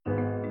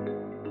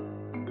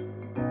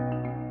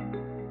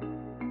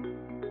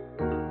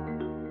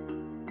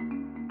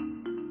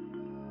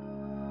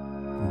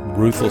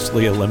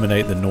ruthlessly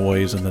eliminate the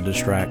noise and the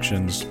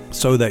distractions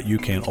so that you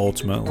can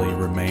ultimately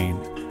remain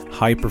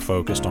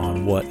hyper-focused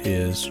on what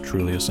is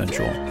truly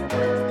essential.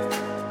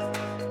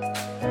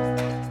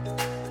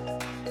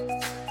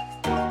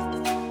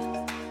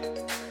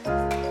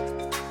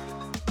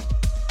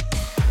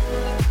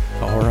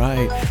 All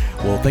right.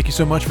 Well, thank you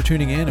so much for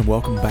tuning in and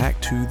welcome back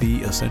to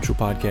the Essential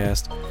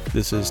Podcast.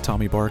 This is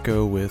Tommy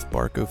Barco with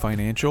Barco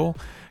Financial.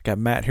 Got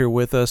Matt here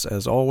with us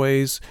as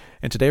always,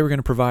 and today we're going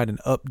to provide an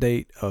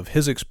update of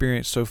his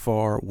experience so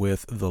far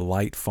with the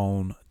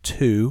Lightphone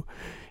 2.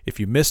 If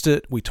you missed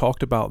it, we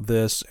talked about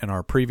this in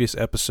our previous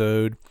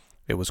episode.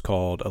 It was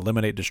called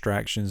Eliminate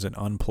Distractions and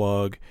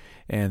Unplug,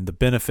 and the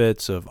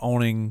benefits of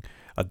owning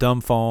a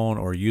dumb phone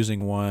or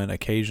using one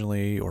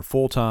occasionally or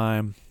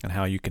full-time, and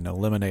how you can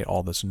eliminate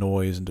all this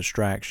noise and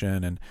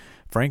distraction and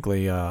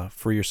frankly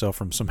free yourself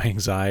from some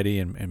anxiety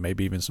and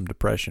maybe even some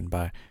depression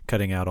by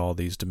cutting out all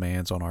these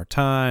demands on our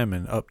time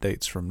and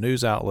updates from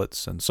news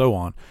outlets and so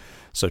on.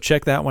 So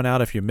check that one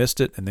out if you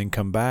missed it and then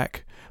come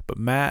back. But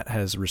Matt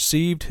has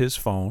received his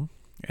phone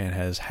and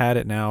has had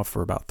it now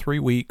for about 3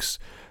 weeks.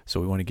 So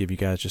we want to give you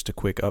guys just a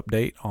quick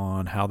update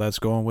on how that's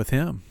going with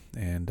him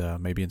and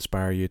maybe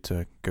inspire you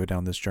to go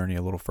down this journey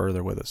a little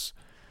further with us.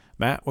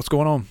 Matt, what's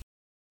going on?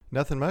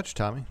 Nothing much,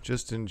 Tommy.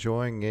 Just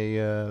enjoying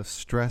a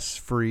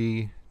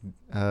stress-free,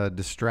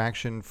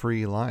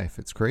 distraction-free life.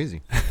 It's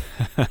crazy.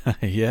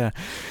 Yeah.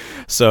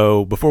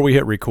 So before we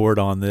hit record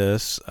on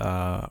this,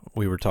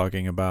 we were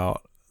talking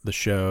about the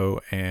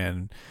show,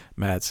 and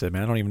Matt said,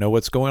 man, I don't even know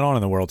what's going on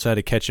in the world. So I had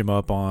to catch him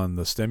up on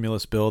the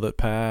stimulus bill that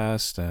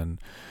passed and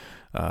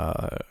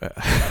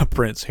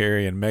Prince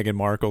Harry and Meghan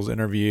Markle's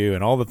interview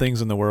and all the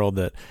things in the world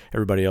that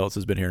everybody else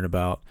has been hearing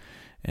about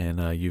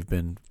and you've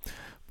been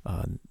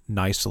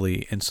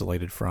nicely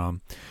insulated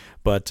from.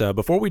 But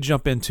before we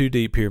jump in too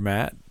deep here,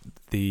 Matt,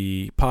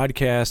 the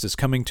podcast is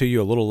coming to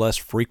you a little less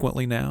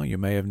frequently now, you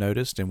may have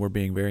noticed, and we're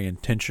being very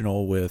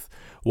intentional with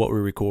what we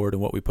record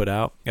and what we put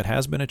out. It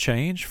has been a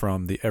change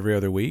from the every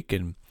other week,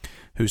 and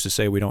who's to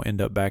say we don't end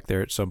up back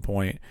there at some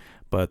point,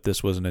 but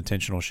this was an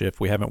intentional shift.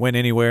 We haven't went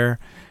anywhere.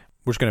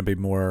 We're just going to be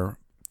more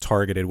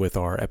targeted with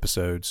our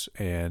episodes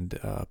and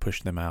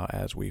push them out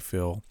as we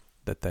feel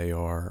that they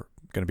are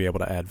going to be able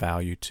to add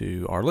value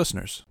to our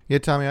listeners. Yeah,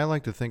 Tommy, I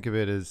like to think of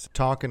it as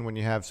talking when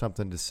you have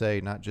something to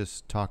say, not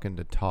just talking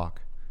to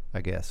talk,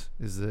 I guess,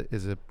 is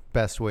the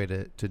best way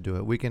to do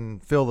it. We can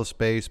fill the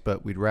space,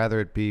 but we'd rather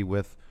it be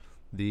with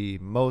the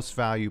most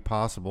value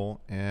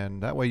possible,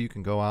 and that way you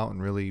can go out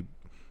and really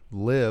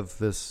live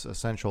this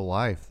essential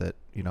life that,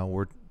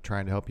 we're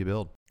trying to help you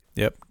build.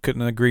 Yep,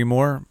 couldn't agree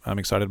more. I'm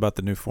excited about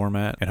the new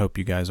format and hope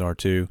you guys are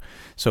too.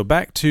 So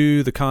back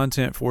to the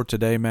content for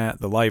today, Matt,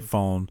 the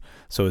Lightphone.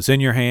 So it's in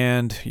your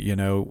hand.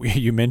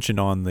 You mentioned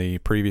on the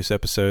previous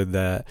episode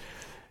that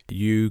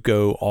you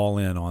go all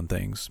in on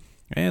things.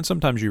 And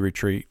sometimes you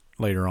retreat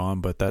later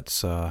on, but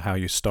that's how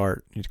you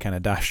start. You kind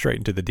of dive straight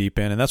into the deep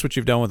end. And that's what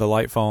you've done with the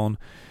Lightphone.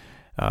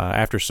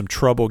 After some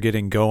trouble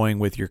getting going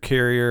with your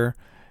carrier,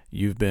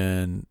 you've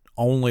been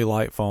only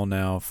Lightphone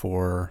now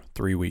for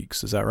 3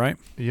 weeks. Is that right?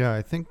 Yeah,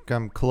 I think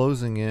I'm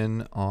closing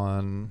in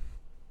on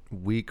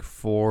week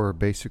 4,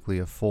 basically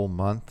a full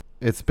month.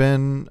 It's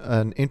been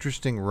an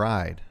interesting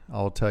ride,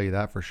 I'll tell you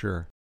that for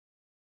sure.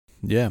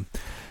 Yeah.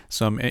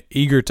 So I'm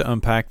eager to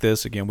unpack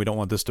this. Again, we don't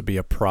want this to be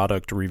a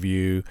product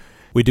review.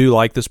 We do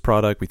like this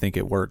product. We think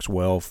it works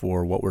well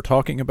for what we're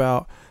talking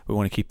about. We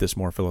want to keep this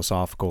more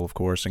philosophical, of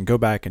course, and go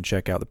back and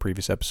check out the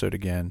previous episode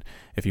again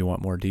if you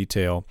want more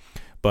detail.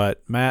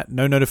 But Matt,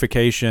 no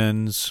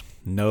notifications,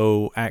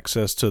 no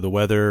access to the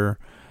weather,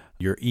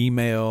 your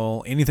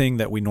email, anything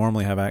that we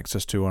normally have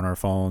access to on our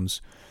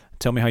phones.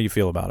 Tell me how you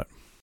feel about it.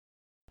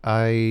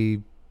 I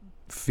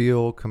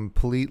feel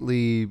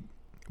completely,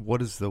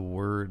 what is the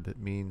word that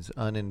means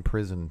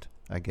unimprisoned,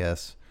 I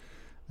guess.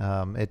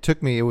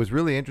 It was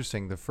really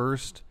interesting. The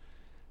first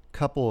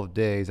couple of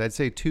days, I'd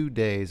say 2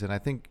 days, and I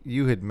think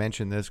you had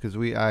mentioned this because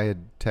I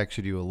had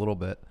texted you a little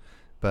bit,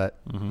 but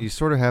you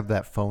sort of have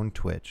that phone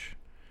twitch.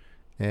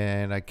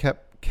 And I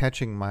kept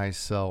catching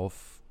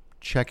myself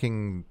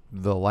checking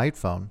the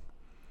Lightphone,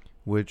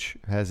 which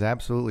has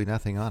absolutely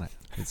nothing on it.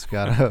 It's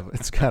got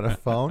a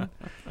phone.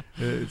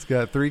 It's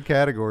got 3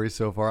 categories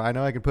so far. I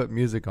know I can put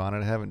music on it.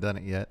 I haven't done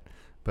it yet,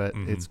 but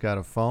it's got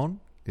a phone.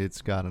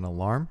 It's got an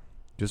alarm,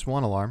 just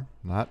one alarm,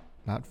 not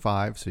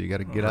 5. So you got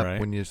to get up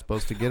when you're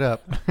supposed to get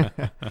up.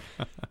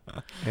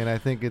 And I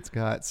think it's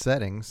got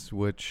settings,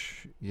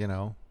 which you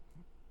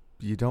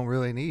don't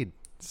really need.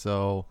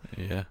 So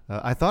yeah,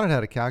 I thought it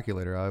had a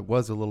calculator. I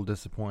was a little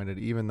disappointed,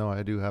 even though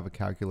I do have a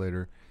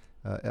calculator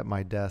at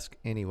my desk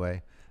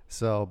anyway.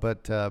 So,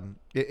 but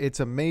it's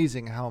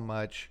amazing how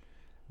much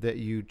that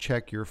you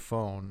check your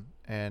phone.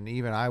 And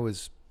even I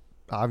was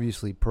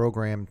obviously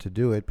programmed to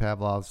do it,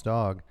 Pavlov's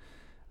dog.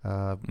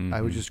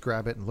 I would just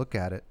grab it and look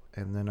at it,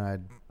 and then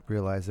I'd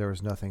realize there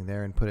was nothing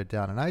there and put it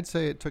down. And I'd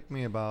say it took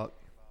me about,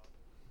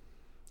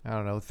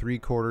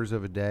 3/4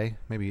 of a day,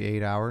 maybe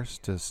 8 hours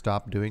to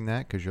stop doing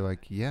that, because you're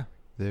like, yeah,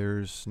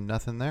 there's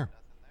nothing there.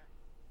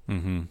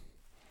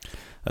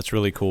 That's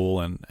really cool.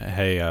 And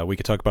hey, we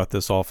could talk about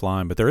this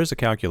offline, but there is a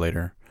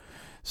calculator.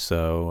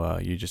 So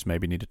you just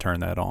maybe need to turn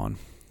that on.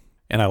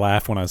 And I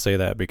laugh when I say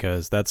that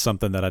because that's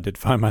something that I did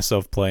find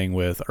myself playing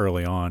with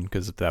early on,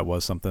 because that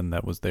was something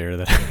that was there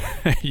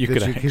that you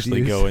could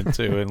actually go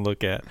into and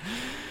look at.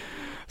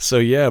 So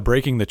yeah,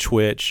 breaking the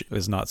twitch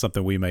is not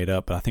something we made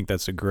up, but I think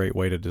that's a great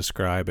way to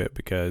describe it,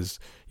 because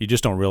you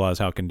just don't realize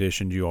how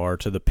conditioned you are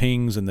to the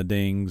pings and the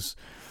dings,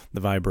 the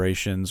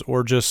vibrations,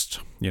 or just,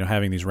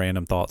 having these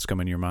random thoughts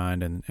come in your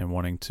mind and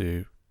wanting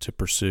to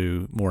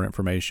pursue more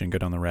information, go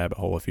down the rabbit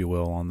hole, if you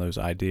will, on those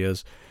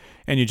ideas.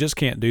 And you just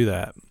can't do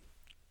that.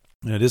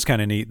 And it is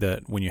kind of neat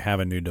that when you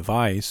have a new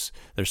device,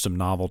 there's some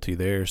novelty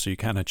there, so you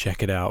kind of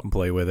check it out and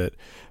play with it.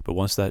 But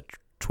once that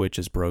twitch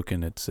is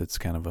broken, it's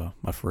kind of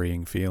a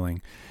freeing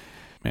feeling.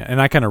 And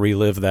I kind of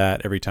relive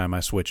that every time I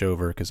switch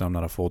over, because I'm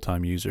not a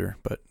full-time user.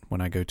 But when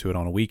I go to it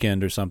on a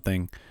weekend or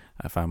something,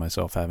 I find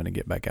myself having to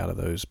get back out of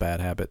those bad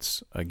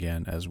habits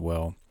again as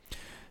well.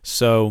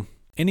 So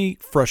any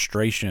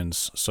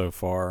frustrations so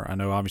far? I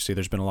know obviously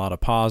there's been a lot of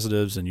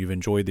positives and you've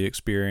enjoyed the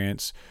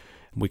experience.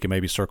 We can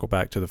maybe circle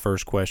back to the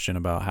first question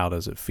about how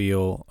does it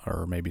feel,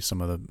 or maybe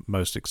some of the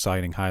most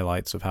exciting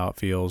highlights of how it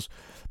feels.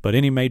 But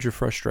any major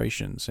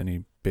frustrations,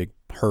 any big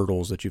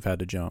hurdles that you've had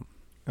to jump?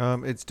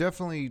 It's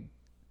definitely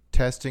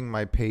testing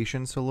my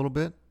patience a little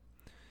bit.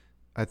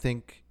 I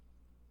think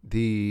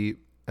the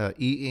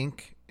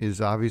e-ink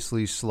is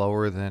obviously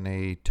slower than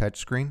a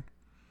touchscreen.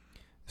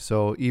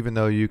 So even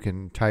though you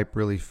can type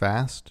really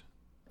fast,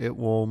 it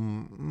will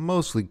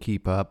mostly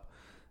keep up.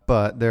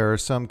 But there are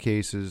some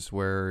cases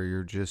where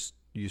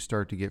you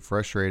start to get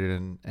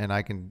frustrated, and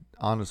I can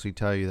honestly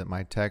tell you that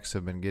my texts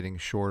have been getting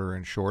shorter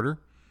and shorter,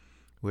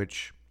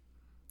 which,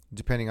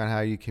 depending on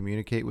how you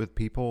communicate with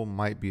people,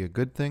 might be a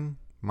good thing,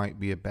 might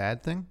be a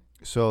bad thing.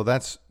 So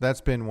that's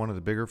been one of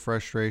the bigger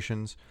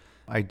frustrations.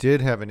 I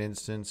did have an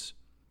instance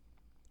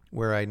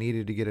where I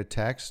needed to get a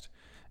text,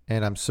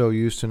 and I'm so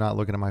used to not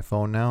looking at my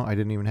phone now, I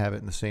didn't even have it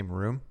in the same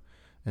room.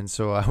 And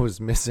so I was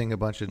missing a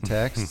bunch of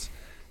texts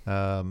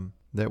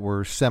that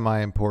were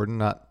semi-important,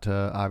 not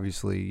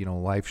obviously,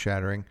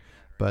 life-shattering,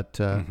 but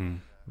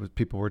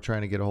people were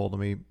trying to get a hold of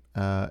me,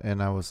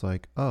 and I was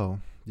like, oh,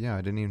 yeah,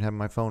 I didn't even have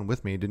my phone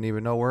with me. Didn't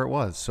even know where it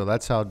was. So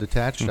that's how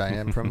detached I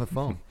am from the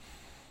phone.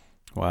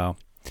 Wow.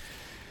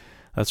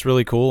 That's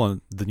really cool.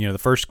 And the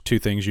first two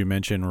things you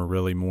mentioned were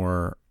really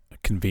more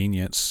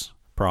convenience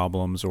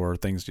problems, or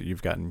things that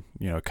you've gotten,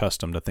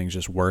 accustomed to things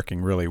just working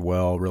really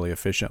well, really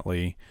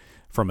efficiently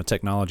from a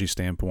technology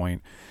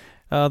standpoint.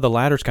 The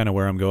latter's kind of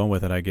where I'm going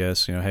with it, I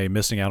guess. Hey,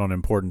 missing out on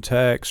important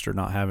text, or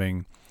not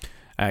having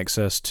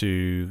access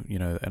to,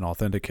 an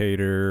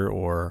authenticator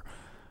or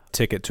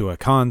ticket to a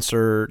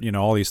concert,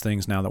 all these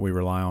things now that we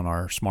rely on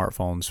our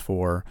smartphones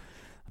for.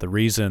 The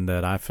reason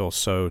that I feel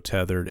so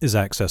tethered is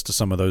access to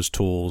some of those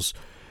tools,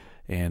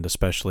 and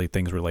especially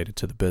things related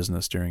to the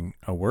business during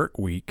a work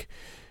week.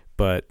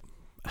 But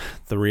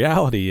the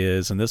reality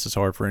is, and this is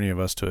hard for any of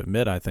us to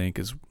admit, I think,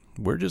 is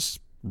we're just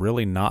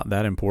really not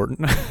that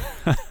important.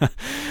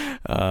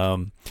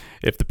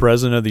 If the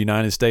president of the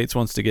United States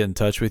wants to get in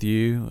touch with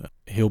you,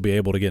 he'll be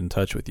able to get in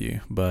touch with you.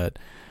 But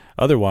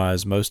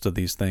otherwise, most of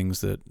these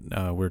things that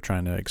we're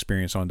trying to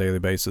experience on a daily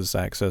basis,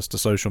 access to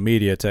social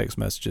media, text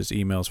messages,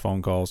 emails,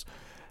 phone calls,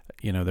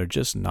 they're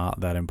just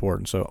not that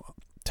important. So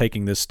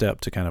taking this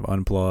step to kind of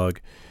unplug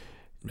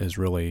is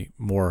really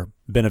more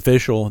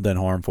beneficial than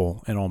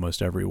harmful in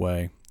almost every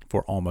way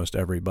for almost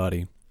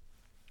everybody.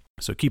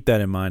 So keep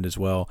that in mind as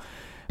well.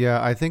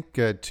 Yeah, I think,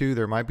 too,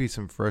 there might be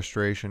some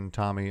frustration,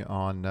 Tommy,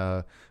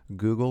 on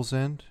Google's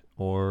end,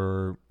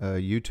 or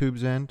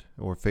YouTube's end,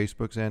 or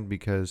Facebook's end,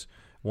 because,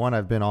 one,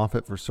 I've been off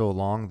it for so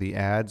long, the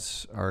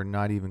ads are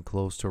not even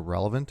close to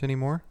relevant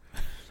anymore.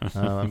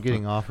 I'm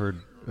getting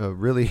offered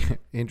really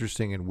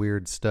interesting and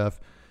weird stuff,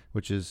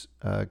 which is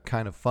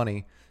kind of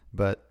funny.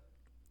 But,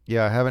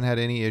 yeah, I haven't had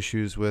any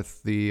issues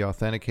with the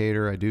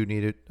authenticator. I do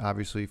need it,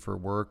 obviously, for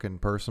work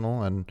and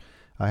personal, and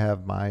I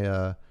have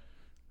my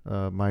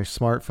my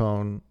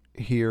smartphone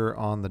here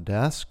on the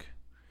desk,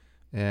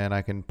 and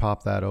I can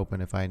pop that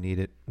open if I need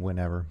it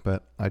whenever.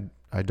 But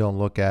I don't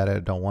look at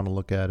it. Don't want to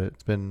look at it.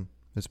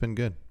 It's been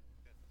good.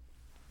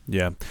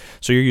 Yeah.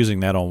 So you're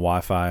using that on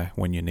Wi-Fi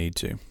when you need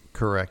to.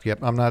 Correct. Yep.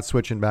 I'm not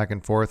switching back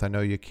and forth. I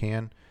know you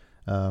can,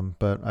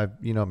 but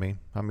you know me.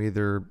 I'm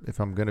either, if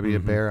I'm going to be a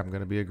bear, I'm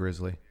going to be a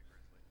grizzly.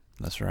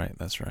 That's right.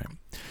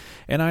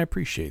 And I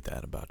appreciate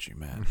that about you,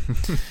 Matt.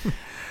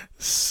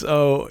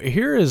 So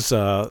here is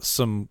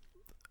some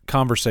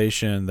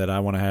conversation that I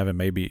want to have, and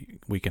maybe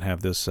we can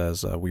have this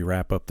as we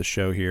wrap up the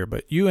show here.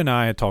 But you and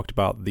I had talked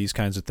about these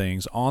kinds of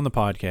things on the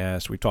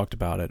podcast. We talked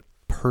about it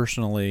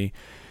personally,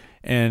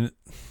 and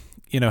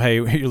hey,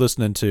 you're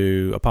listening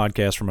to a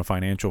podcast from a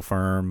financial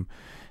firm,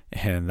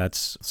 and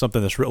that's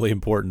something that's really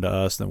important to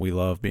us that we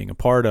love being a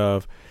part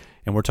of.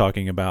 And we're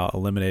talking about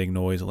eliminating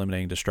noise,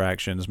 eliminating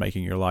distractions,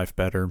 making your life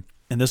better.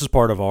 And this is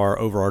part of our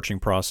overarching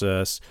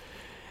process.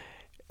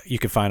 You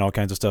can find all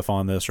kinds of stuff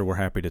on this, or we're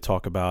happy to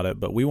talk about it,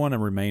 but we want to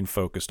remain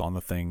focused on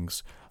the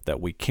things that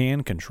we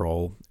can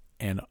control.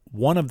 And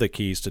one of the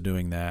keys to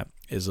doing that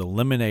is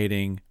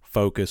eliminating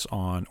focus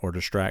on or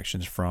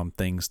distractions from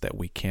things that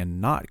we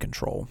cannot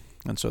control.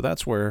 And so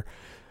that's where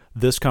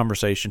this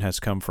conversation has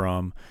come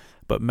from.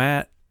 But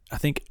Matt, I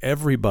think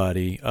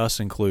everybody, us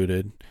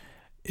included,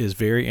 is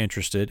very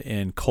interested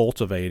in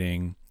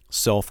cultivating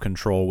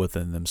self-control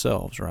within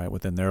themselves, right?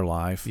 Within their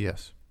life.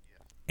 Yes.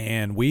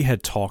 And we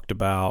had talked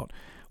about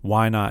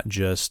why not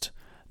just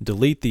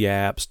delete the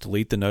apps,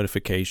 delete the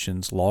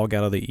notifications, log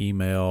out of the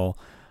email.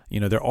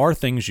 There are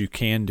things you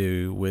can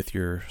do with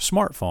your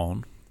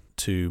smartphone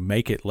to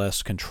make it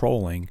less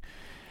controlling.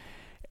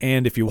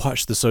 And if you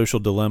watch The Social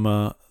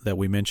Dilemma that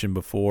we mentioned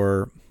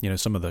before,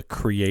 some of the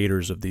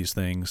creators of these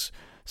things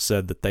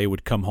said that they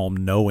would come home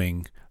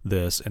knowing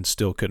this and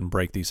still couldn't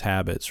break these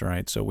habits,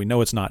 right? So we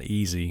know it's not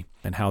easy,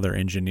 and how they're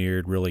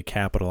engineered really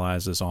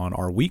capitalizes on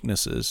our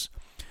weaknesses.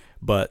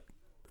 But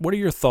what are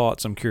your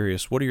thoughts? I'm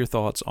curious, what are your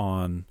thoughts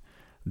on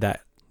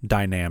that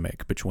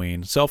dynamic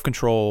between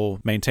self-control,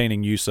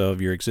 maintaining use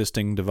of your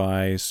existing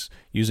device,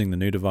 using the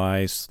new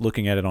device,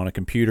 looking at it on a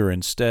computer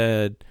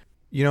instead?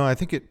 I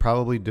think it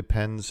probably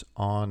depends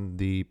on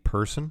the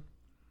person.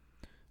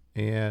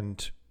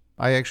 And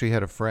I actually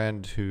had a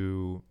friend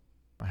who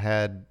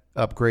had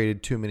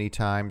upgraded too many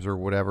times or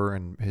whatever,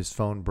 and his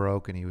phone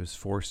broke and he was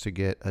forced to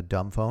get a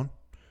dumb phone,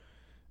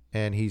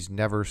 and he's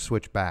never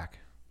switched back.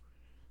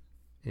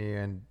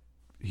 And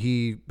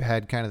he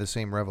had kind of the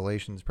same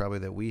revelations probably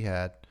that we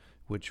had,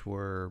 which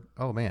were,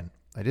 oh man,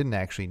 I didn't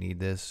actually need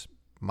this.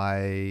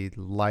 My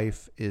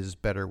life is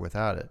better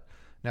without it.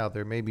 Now,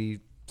 there may be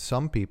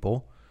some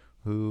people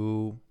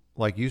who,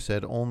 like you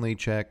said, only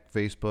check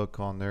Facebook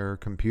on their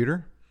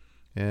computer,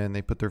 and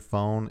they put their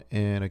phone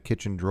in a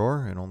kitchen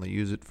drawer and only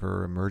use it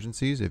for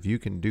emergencies. If you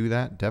can do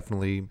that,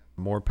 definitely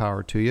more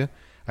power to you.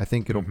 I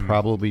think it'll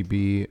probably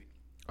be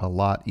a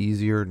lot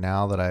easier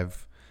now that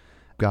I've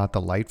got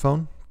the light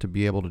phone to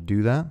be able to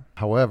do that.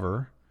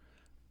 However,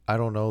 I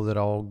don't know that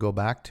I'll go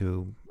back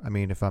to,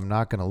 if I'm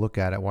not going to look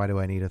at it, why do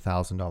I need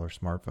 $1,000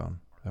 smartphone?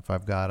 If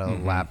I've got a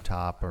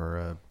laptop or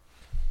a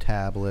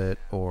tablet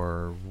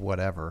or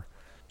whatever.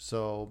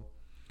 So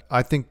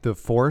I think the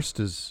forced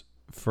is,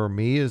 for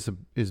me, is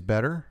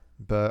better,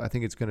 but I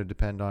think it's going to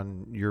depend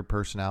on your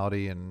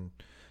personality and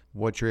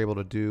what you're able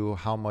to do,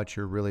 how much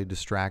you're really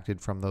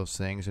distracted from those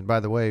things. And by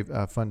the way,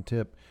 a fun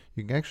tip,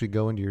 you can actually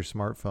go into your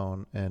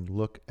smartphone and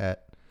look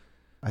at,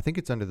 I think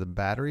it's under the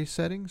battery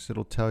settings.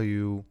 It'll tell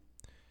you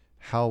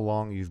how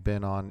long you've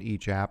been on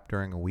each app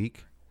during a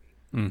week.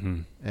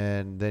 And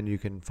then you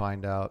can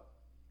find out,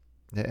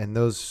 and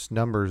those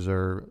numbers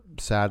are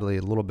sadly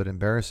a little bit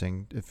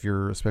embarrassing if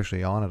you're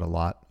especially on it a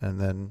lot. And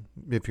then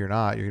if you're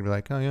not, you're going to be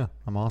like, oh yeah,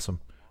 I'm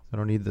awesome. I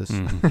don't need this.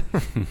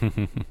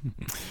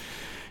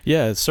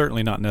 Yeah, it's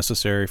certainly not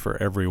necessary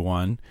for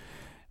everyone,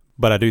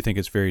 but I do think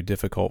it's very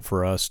difficult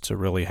for us to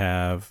really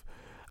have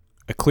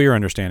a clear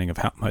understanding of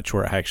how much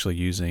we're actually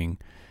using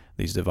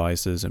these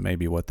devices and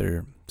maybe what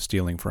they're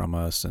stealing from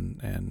us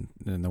and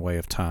in the way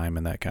of time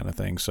and that kind of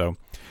thing. So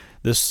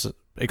this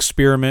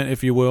experiment,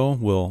 if you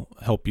will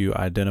help you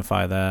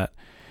identify that.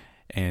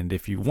 And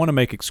if you want to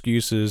make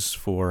excuses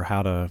for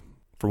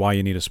why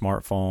you need a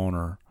smartphone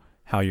or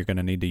how you're going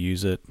to need to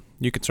use it,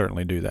 you can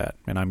certainly do that.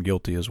 And I'm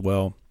guilty as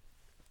well.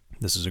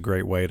 This is a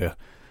great way to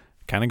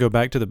kind of go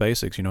back to the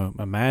basics.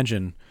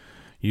 Imagine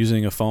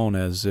using a phone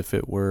as if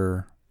it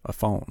were a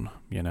phone,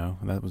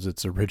 that was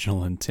its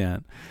original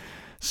intent.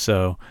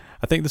 So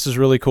I think this is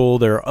really cool.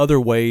 There are other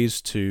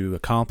ways to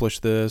accomplish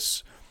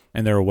this,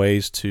 and there are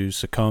ways to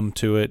succumb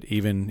to it,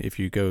 even if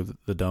you go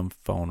the dumb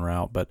phone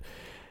route. But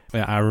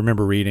I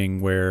remember reading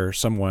where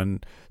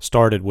someone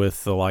started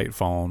with the light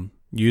phone,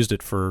 used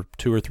it for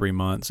 2 or 3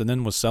 months, and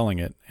then was selling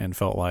it and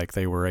felt like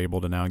they were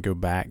able to now go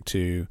back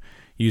to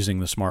using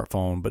the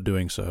smartphone, but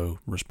doing so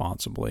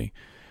responsibly.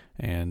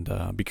 And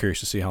be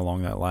curious to see how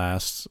long that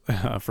lasts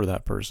for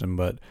that person.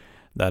 But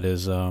that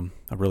is a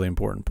really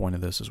important point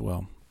of this as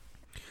well.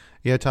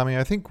 Yeah, Tommy,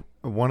 I think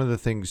one of the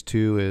things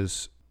too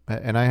is,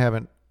 and I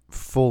haven't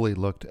fully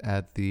looked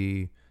at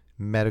the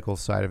medical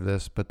side of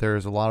this, but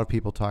there's a lot of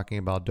people talking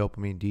about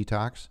dopamine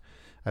detox.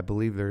 I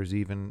believe there's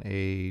even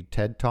a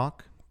TED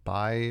Talk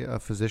by a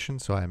physician,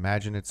 so I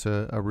imagine it's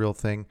a real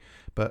thing.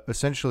 But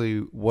essentially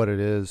what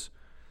it is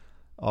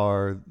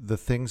are the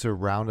things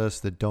around us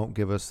that don't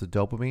give us the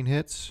dopamine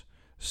hits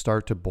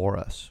start to bore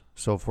us.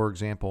 So for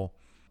example,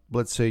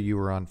 let's say you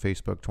were on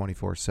Facebook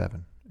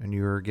 24/7 and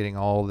you're getting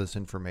all this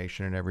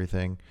information and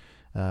everything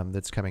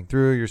that's coming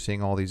through. You're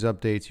seeing all these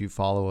updates. You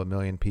follow 1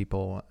 million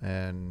people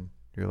and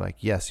you're like,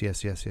 yes.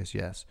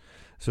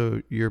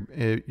 So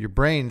your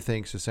brain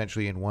thinks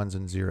essentially in ones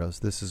and zeros.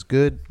 This is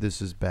good.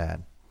 This is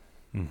bad.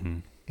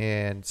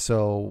 And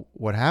so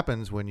what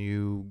happens when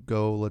you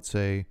go, let's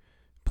say,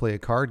 play a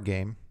card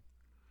game,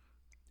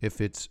 if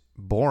it's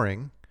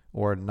boring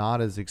or not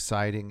as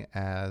exciting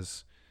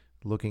as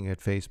looking at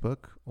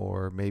Facebook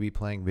or maybe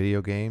playing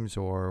video games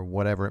or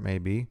whatever it may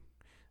be,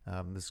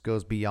 this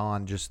goes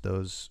beyond just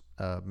those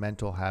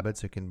mental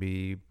habits. It can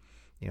be,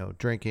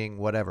 drinking,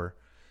 whatever.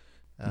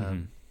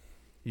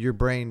 Your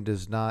brain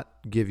does not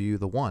give you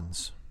the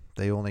ones.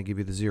 They only give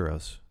you the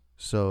zeros.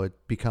 So it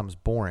becomes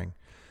boring.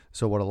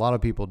 So what a lot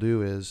of people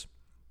do is,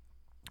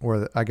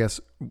 or I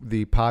guess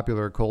the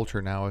popular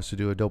culture now is to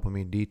do a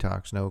dopamine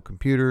detox. No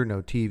computer,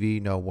 no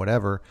TV, no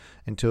whatever,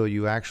 until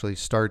you actually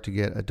start to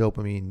get a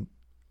dopamine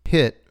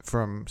hit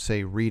from,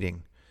 say,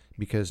 reading,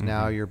 because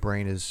now your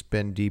brain has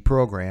been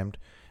deprogrammed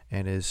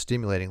and is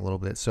stimulating a little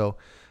bit. So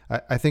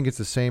I think it's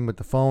the same with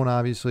the phone,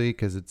 obviously,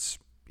 because it's,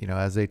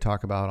 as they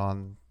talk about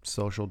on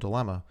Social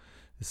Dilemma,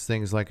 it's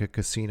things like a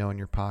casino in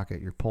your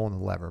pocket. You're pulling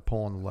the lever,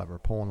 pulling the lever,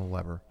 pulling the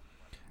lever.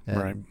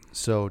 And Right.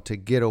 so to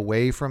get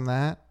away from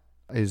that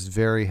is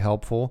very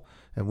helpful.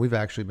 And we've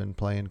actually been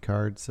playing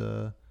cards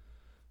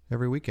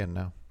every weekend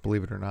now,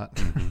 believe it or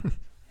not.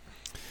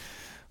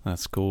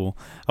 That's cool.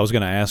 I was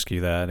going to ask you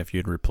that if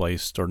you'd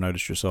replaced or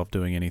noticed yourself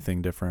doing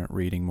anything different,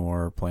 reading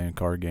more, playing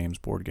card games,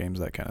 board games,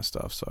 that kind of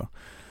stuff. So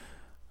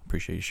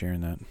appreciate you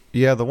sharing that.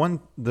 Yeah,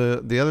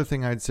 the other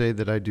thing I'd say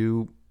that I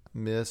do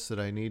miss that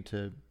I need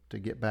to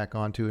get back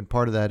onto, and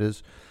part of that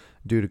is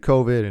due to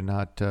COVID and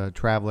not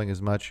traveling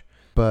as much,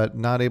 but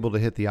not able to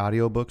hit the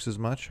audiobooks as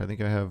much. I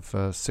think I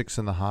have 6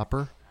 in the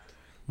hopper,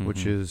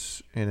 which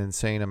is an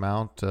insane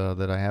amount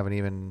that I haven't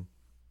even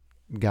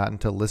gotten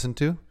to listen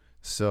to.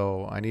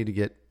 So I need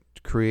to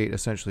create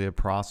essentially a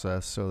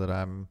process so that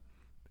I'm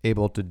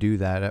able to do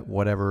that at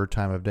whatever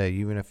time of day,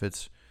 even if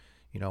it's,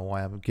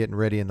 while I'm getting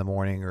ready in the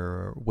morning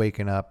or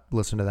waking up,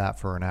 listen to that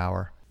for an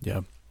hour.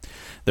 Yeah.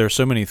 There are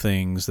so many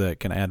things that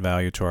can add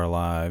value to our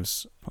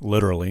lives,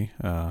 literally,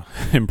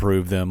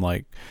 improve them,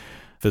 like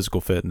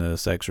physical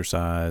fitness,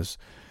 exercise,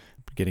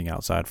 getting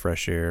outside,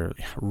 fresh air,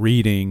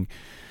 reading,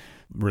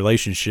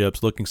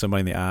 relationships, looking somebody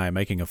in the eye,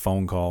 making a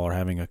phone call or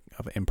having an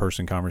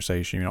in-person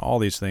conversation. All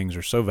these things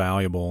are so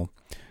valuable,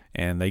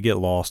 and they get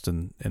lost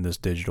in this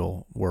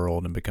digital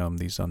world and become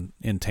these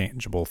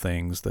intangible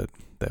things that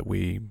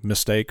we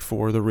mistake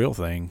for the real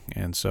thing.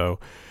 And so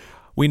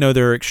we know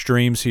there are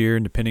extremes here,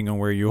 and depending on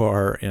where you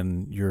are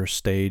in your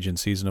stage and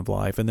season of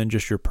life, and then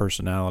just your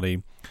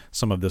personality,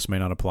 some of this may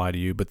not apply to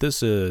you, but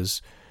this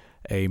is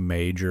a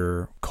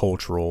major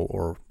cultural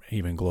or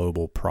even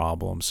global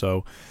problem.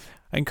 So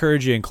I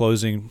encourage you in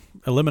closing,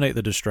 eliminate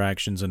the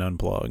distractions and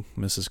unplug.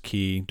 This is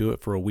key. Do it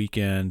for a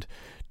weekend.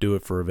 Do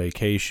it for a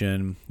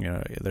vacation.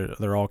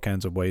 There are all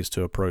kinds of ways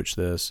to approach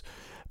this.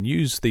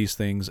 Use these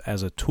things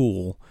as a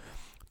tool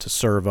to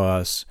serve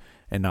us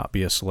and not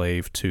be a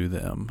slave to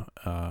them,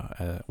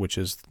 which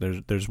is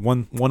there's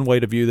one way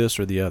to view this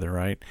or the other,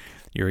 right?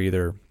 You're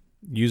either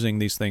using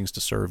these things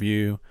to serve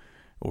you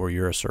or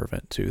you're a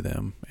servant to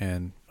them.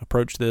 And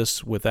approach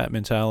this with that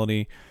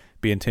mentality.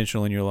 Be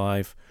intentional in your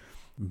life.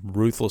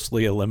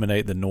 Ruthlessly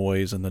eliminate the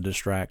noise and the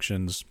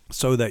distractions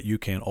so that you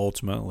can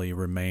ultimately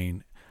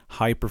remain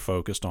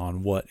hyper-focused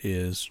on what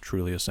is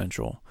truly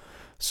essential.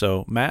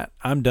 So, Matt,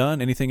 I'm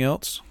done. Anything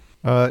else?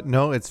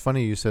 No, it's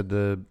funny you said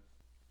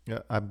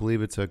I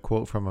believe it's a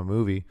quote from a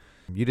movie.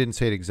 You didn't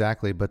say it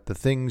exactly, but the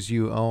things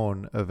you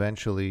own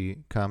eventually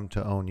come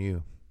to own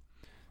you.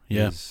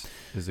 Yeah.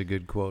 Is a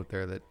good quote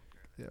there that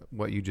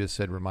what you just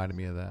said reminded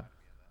me of that.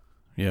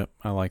 Yep,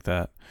 I like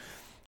that.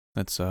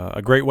 That's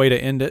a great way to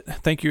end it.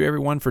 Thank you,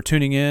 everyone, for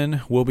tuning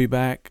in. We'll be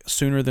back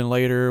sooner than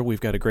later.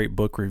 We've got a great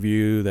book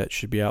review that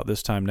should be out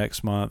this time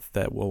next month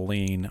that will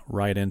lean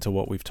right into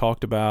what we've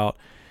talked about.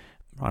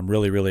 I'm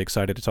really, really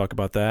excited to talk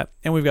about that.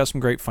 And we've got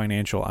some great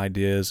financial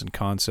ideas and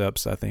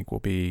concepts I think will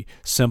be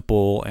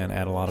simple and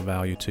add a lot of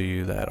value to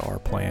you that are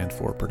planned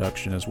for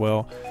production as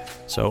well.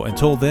 So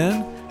until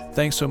then,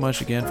 thanks so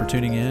much again for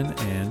tuning in,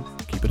 and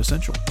keep it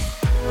essential.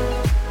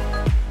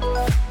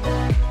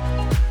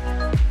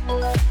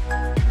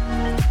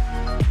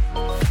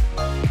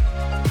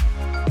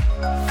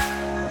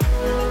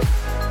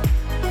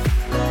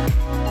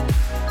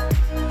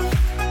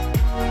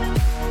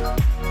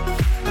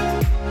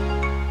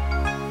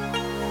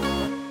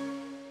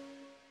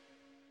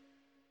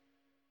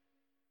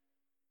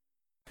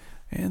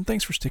 And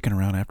thanks for sticking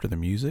around after the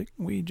music.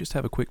 We just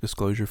have a quick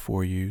disclosure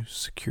for you.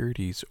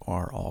 Securities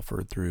are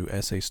offered through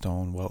S.A.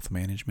 Stone Wealth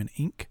Management,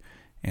 Inc.,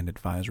 and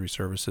advisory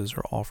services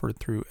are offered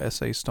through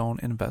S.A. Stone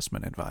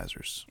Investment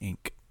Advisors,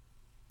 Inc.